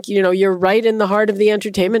would think you're right in the heart of the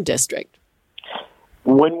entertainment district.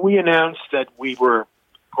 when we announced that we were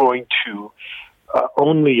going to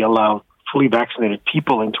only allow fully vaccinated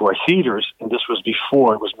people into our theaters, and this was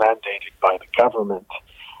before it was mandated by the government,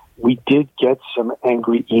 we did get some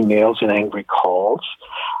angry emails and angry calls.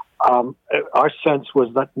 Our sense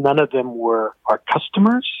was that none of them were our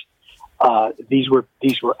customers. These were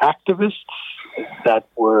activists that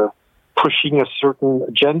were pushing a certain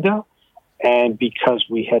agenda, and because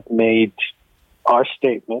we had made our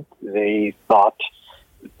statement, they thought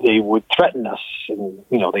they would threaten us, and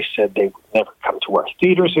they said they would never come to our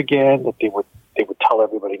theaters again. That they would tell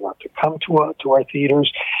everybody not to come to our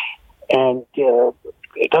theaters, and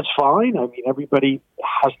that's fine. I mean, everybody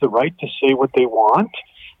has the right to say what they want,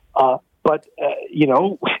 but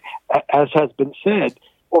as has been said,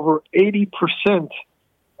 over 80%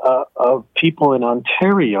 of people in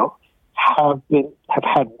Ontario have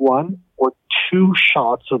had one or two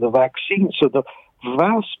shots of the vaccine. So the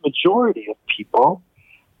vast majority of people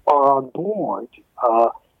are on board.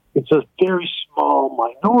 It's a very small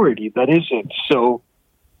minority that isn't. So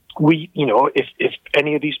we, if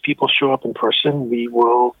any of these people show up in person, we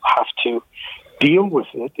will have to deal with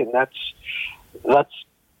it, and that's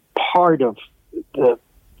part of the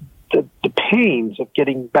pains of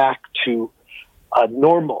getting back to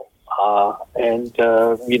normal.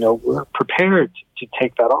 We're prepared to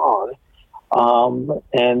take that on.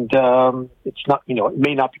 It's not, it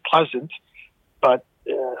may not be pleasant, but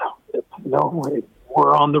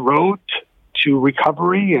we're on the road to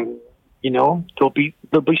recovery, and there'll be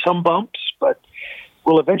some bumps, but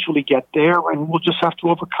we'll eventually get there, and we'll just have to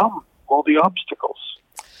overcome all the obstacles.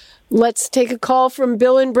 Let's take a call from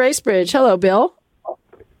Bill in Bracebridge. Hello, Bill.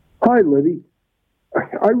 Hi, Libby.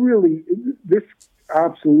 This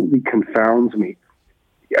absolutely confounds me.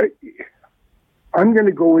 I'm going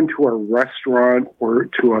to go into a restaurant or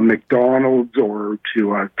to a McDonald's or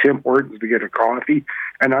to a Tim Hortons to get a coffee,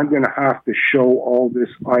 and I'm going to have to show all this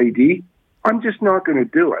ID. I'm just not going to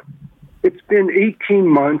do it. It's been 18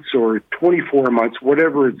 months or 24 months,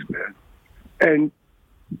 whatever it's been, and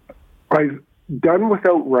I've done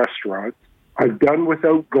without restaurants. I've done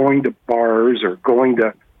without going to bars or going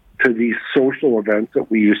to these social events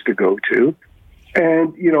that we used to go to.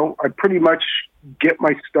 And, I pretty much get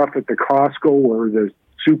my stuff at the Costco or the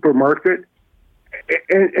supermarket,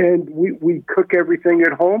 and we cook everything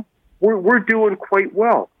at home. We're doing quite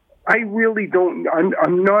well. I really don't,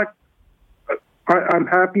 I'm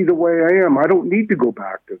happy the way I am. I don't need to go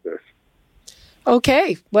back to this.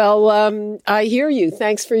 Okay. Well, I hear you.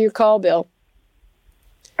 Thanks for your call, Bill.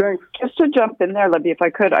 Thanks. Just to jump in there, Libby, if I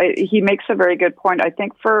could, he makes a very good point. I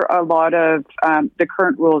think for a lot of the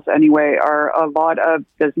current rules anyway are a lot of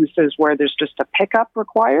businesses where there's just a pickup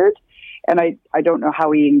required. And I don't know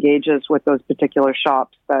how he engages with those particular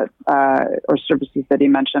shops that or services that he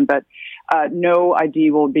mentioned, but no ID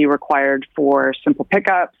will be required for simple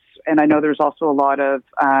pickups. And I know there's also a lot of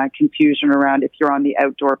confusion around if you're on the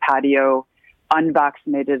outdoor patio,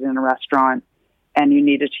 unvaccinated in a restaurant, and you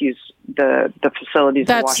needed to use the facilities,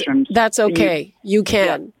 the washrooms. That's okay. You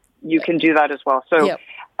can. Yeah, you can do that as well. So, yep.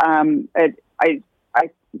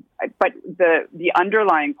 But the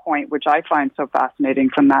underlying point, which I find so fascinating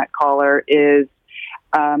from that caller, is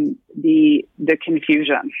the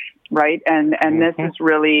confusion, right? And this is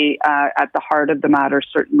really at the heart of the matter.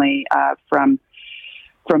 Certainly, from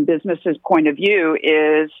business's point of view,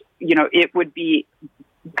 is it would be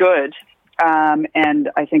good. And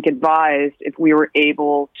I think advised if we were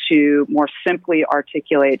able to more simply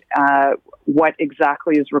articulate what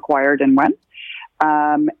exactly is required and when.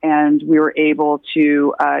 And we were able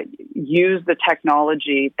to use the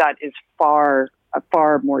technology that is far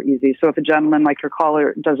more easy. So if a gentleman like your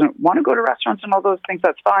caller doesn't want to go to restaurants and all those things,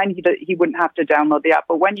 that's fine. He wouldn't have to download the app.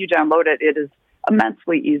 But when you download it, it is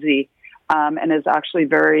immensely easy. And is actually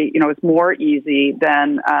very, it's more easy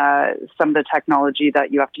than some of the technology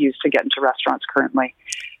that you have to use to get into restaurants currently.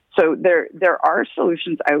 So there are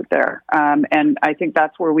solutions out there. And I think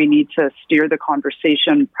that's where we need to steer the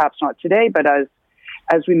conversation, perhaps not today, but as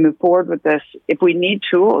we move forward with this, if we need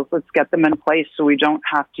tools, let's get them in place so we don't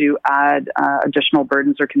have to add additional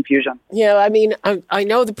burdens or confusion. Yeah, I mean, I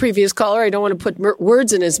know the previous caller, I don't want to put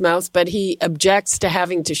words in his mouth, but he objects to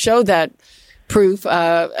having to show that proof,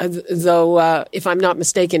 though, if I'm not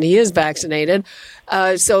mistaken, he is vaccinated.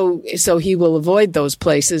 So he will avoid those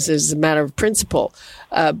places as a matter of principle.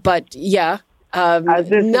 But yeah,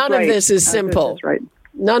 none of this is simple.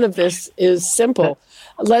 None of this is simple.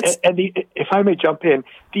 If I may jump in,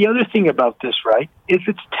 the other thing about this, right, is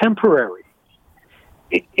it's temporary.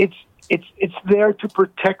 It's there to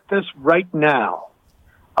protect us right now.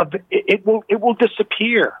 It will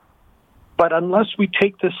disappear. But unless we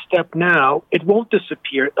take this step now, it won't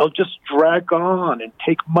disappear. It'll just drag on and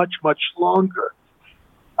take much, much longer.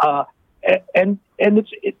 And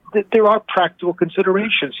there are practical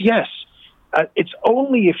considerations. Yes, it's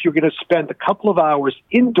only if you're going to spend a couple of hours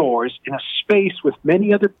indoors in a space with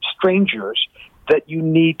many other strangers that you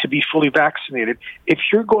need to be fully vaccinated. If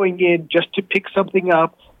you're going in just to pick something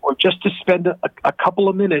up or just to spend a couple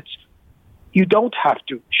of minutes, you don't have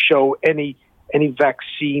to show any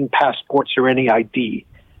vaccine passports or any ID.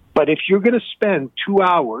 But if you're going to spend 2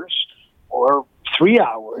 hours or 3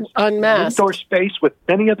 hours unmasked in an indoor space with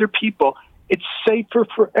many other people, it's safer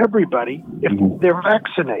for everybody if they're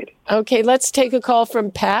vaccinated. Okay, let's take a call from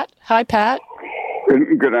Pat. Hi, Pat.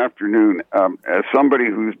 Good afternoon. As somebody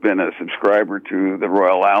who's been a subscriber to the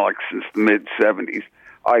Royal Alex since the mid-'70s,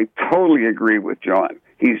 I totally agree with John.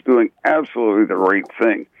 He's doing absolutely the right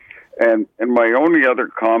thing. And my only other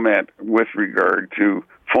comment with regard to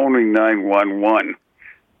phoning 911,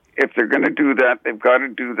 if they're going to do that, they've got to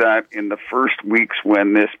do that in the first weeks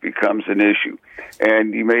when this becomes an issue.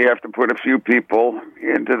 And you may have to put a few people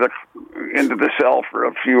into the cell for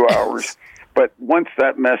a few hours. But once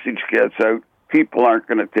that message gets out, people aren't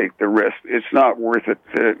going to take the risk. It's not worth it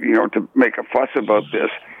to make a fuss about this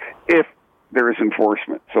if there is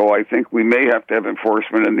enforcement. So I think we may have to have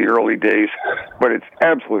enforcement in the early days, but it's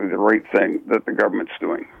absolutely the right thing that the government's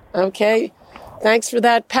doing. Okay. Thanks for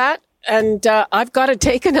that, Pat. And I've got to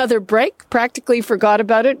take another break. Practically forgot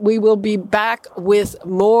about it. We will be back with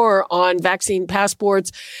more on vaccine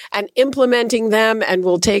passports and implementing them. And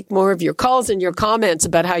we'll take more of your calls and your comments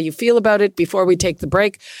about how you feel about it before we take the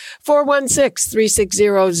break.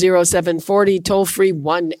 416-360-0740, toll free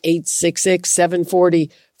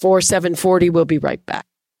 1-866-740-4740. We'll be right back.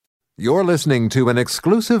 You're listening to an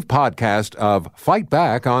exclusive podcast of Fight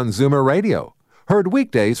Back on Zoomer Radio. Heard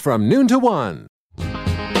weekdays from noon to 1.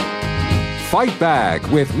 Fight Back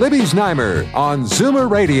with Libby Znaimer on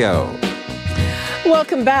Zoomer Radio.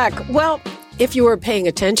 Welcome back. Well, if you were paying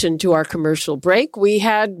attention to our commercial break, we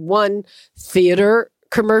had one theater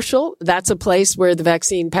commercial. That's a place where the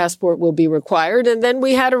vaccine passport will be required. And then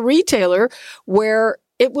we had a retailer where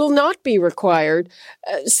it will not be required.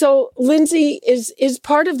 So, Lindsay, is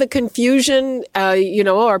part of the confusion,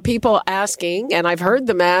 are people asking, and I've heard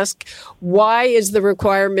them ask, why is the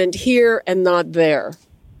requirement here and not there?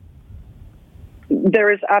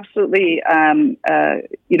 There is absolutely,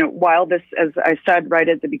 while this, as I said right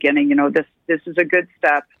at the beginning, this is a good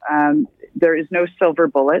step. There is no silver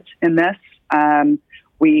bullet in this.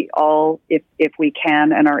 We all, if we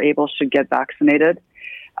can and are able, should get vaccinated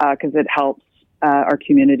because it helps our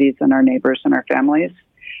communities and our neighbors and our families.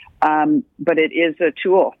 But it is a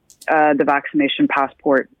tool, the vaccination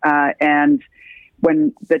passport. And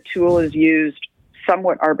when the tool is used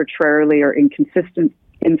somewhat arbitrarily or inconsistently,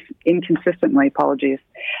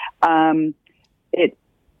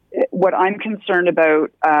 what I'm concerned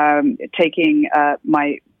about, taking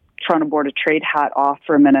my Toronto Board of Trade hat off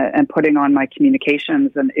for a minute and putting on my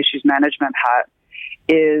communications and issues management hat,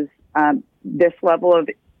 is this level of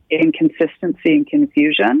inconsistency and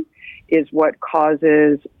confusion is what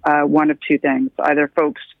causes one of two things. Either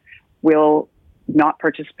folks will not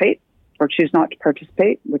participate or choose not to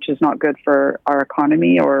participate, which is not good for our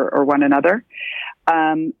economy or one another,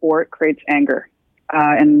 or it creates anger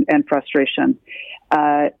and frustration.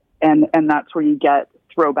 And that's where you get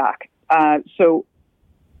throwback. So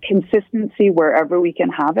consistency wherever we can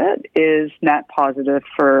have it is net positive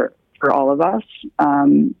for all of us,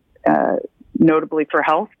 notably for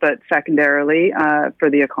health, but secondarily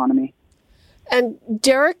for the economy. And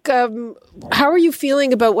Derek, how are you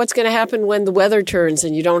feeling about what's going to happen when the weather turns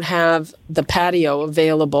and you don't have the patio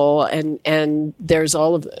available and there's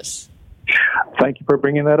all of this? Thank you for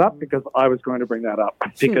bringing that up, because I was going to bring that up,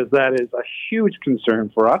 because that is a huge concern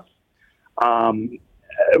for us.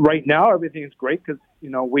 Right now, everything is great because,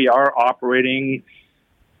 we are operating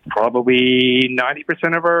probably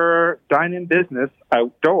 90% of our dine-in business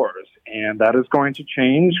outdoors, and that is going to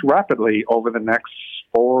change rapidly over the next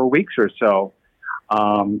 4 weeks or so.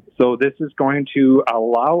 So this is going to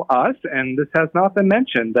allow us, and this has not been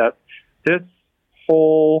mentioned, that this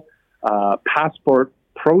whole passport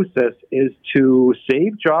process is to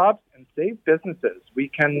save jobs and save businesses. We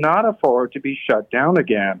cannot afford to be shut down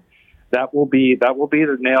again. That will be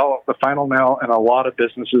the final nail in a lot of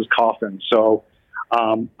businesses' coffin. So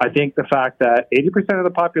I think the fact that 80% of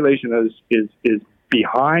the population is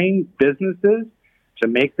behind businesses to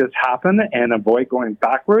make this happen and avoid going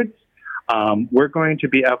backwards, we're going to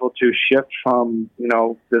be able to shift from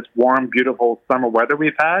this warm, beautiful summer weather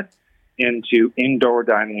we've had into indoor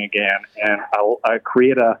dining again, and I'll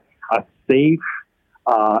create a safe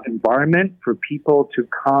environment for people to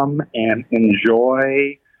come and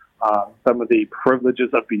enjoy some of the privileges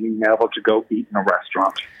of being able to go eat in a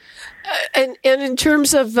restaurant. And in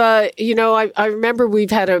terms of, I remember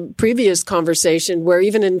we've had a previous conversation where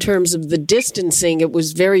even in terms of the distancing, it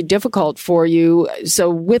was very difficult for you. So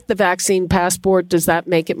with the vaccine passport, does that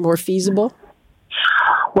make it more feasible?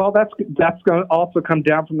 Well, that's going to also come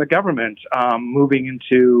down from the government, moving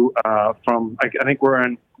into I think we're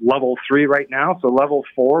in level 3 right now. So level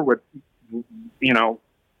 4 would,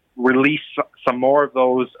 release some more of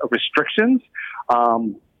those restrictions.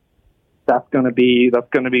 That's going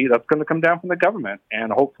to come down from the government,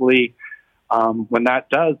 and hopefully, when that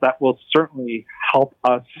does, that will certainly help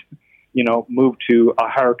us, move to a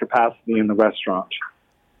higher capacity in the restaurant.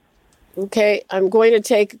 Okay, I'm going to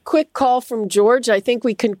take a quick call from George. I think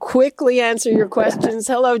we can quickly answer your questions.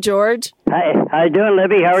 Hello, George. Hi, how you doing,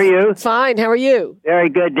 Libby? How are you? Fine. How are you? Very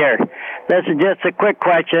good, dear. This is just a quick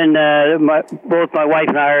question. Both my wife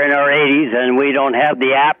and I are in our 80s, and we don't have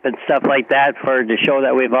the app and stuff like that to show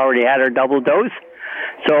that we've already had our double dose.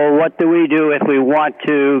 So what do we do if we want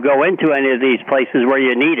to go into any of these places where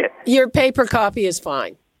you need it? Your paper copy is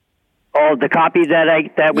fine. Oh, the copy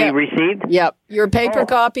that we received? Yep. Your paper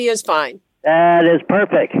copy is fine. That is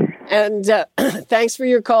perfect. And thanks for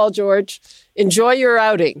your call, George. Enjoy your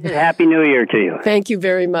outing. Happy New Year to you. Thank you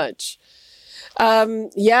very much.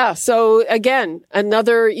 So again,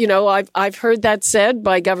 another, I've heard that said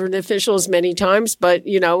by government officials many times, but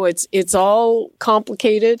it's all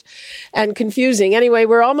complicated and confusing. Anyway,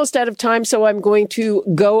 we're almost out of time, so I'm going to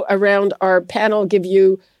go around our panel, give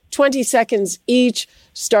you 20 seconds each,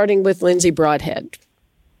 starting with Lindsay Broadhead.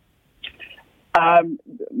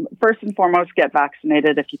 First and foremost, get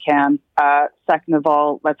vaccinated if you can. Second of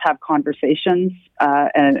all, let's have conversations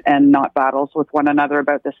and not battles with one another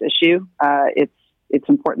about this issue. It's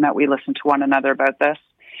important that we listen to one another about this.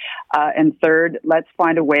 And third, let's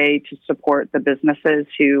find a way to support the businesses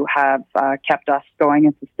who have kept us going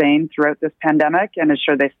and sustained throughout this pandemic and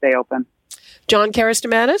ensure they stay open. John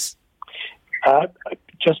Karastamatis?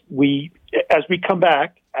 As we come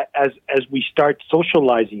back, as we start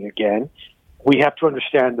socializing again, we have to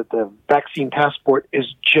understand that the vaccine passport is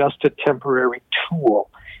just a temporary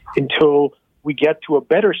tool until we get to a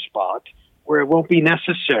better spot where it won't be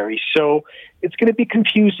necessary. So it's going to be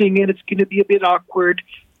confusing and it's going to be a bit awkward,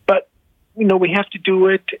 but we have to do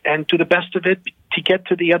it and do the best of it to get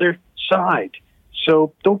to the other side.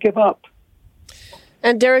 So don't give up.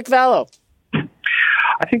 And Derek Vallow?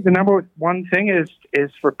 I think the number one thing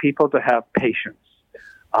is for people to have patience.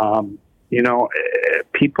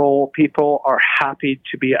 People are happy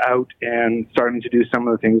to be out and starting to do some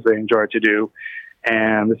of the things they enjoy to do.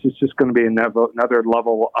 And this is just going to be another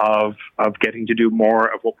level of getting to do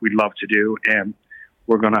more of what we love to do. And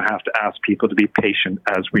we're going to have to ask people to be patient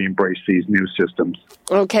as we embrace these new systems.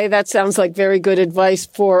 Okay, that sounds like very good advice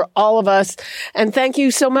for all of us. And thank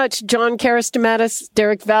you so much, John Karastamatis,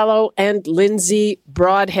 Derek Vallow, and Lindsay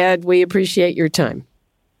Broadhead. We appreciate your time.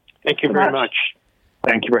 Thank you very much.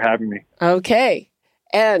 Thank you for having me. Okay.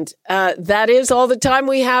 And that is all the time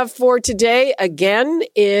we have for today. Again,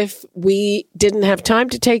 if we didn't have time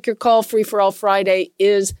to take your call, Free for All Friday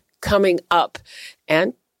is coming up.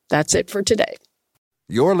 And that's it for today.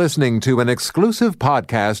 You're listening to an exclusive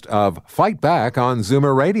podcast of Fight Back on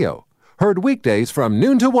Zoomer Radio. Heard weekdays from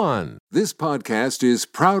noon to 1. This podcast is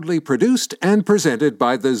proudly produced and presented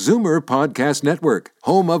by the Zoomer Podcast Network,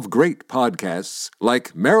 home of great podcasts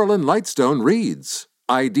like Marilyn Lightstone Reads,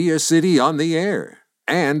 Idea City on the Air,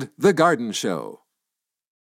 and The Garden Show.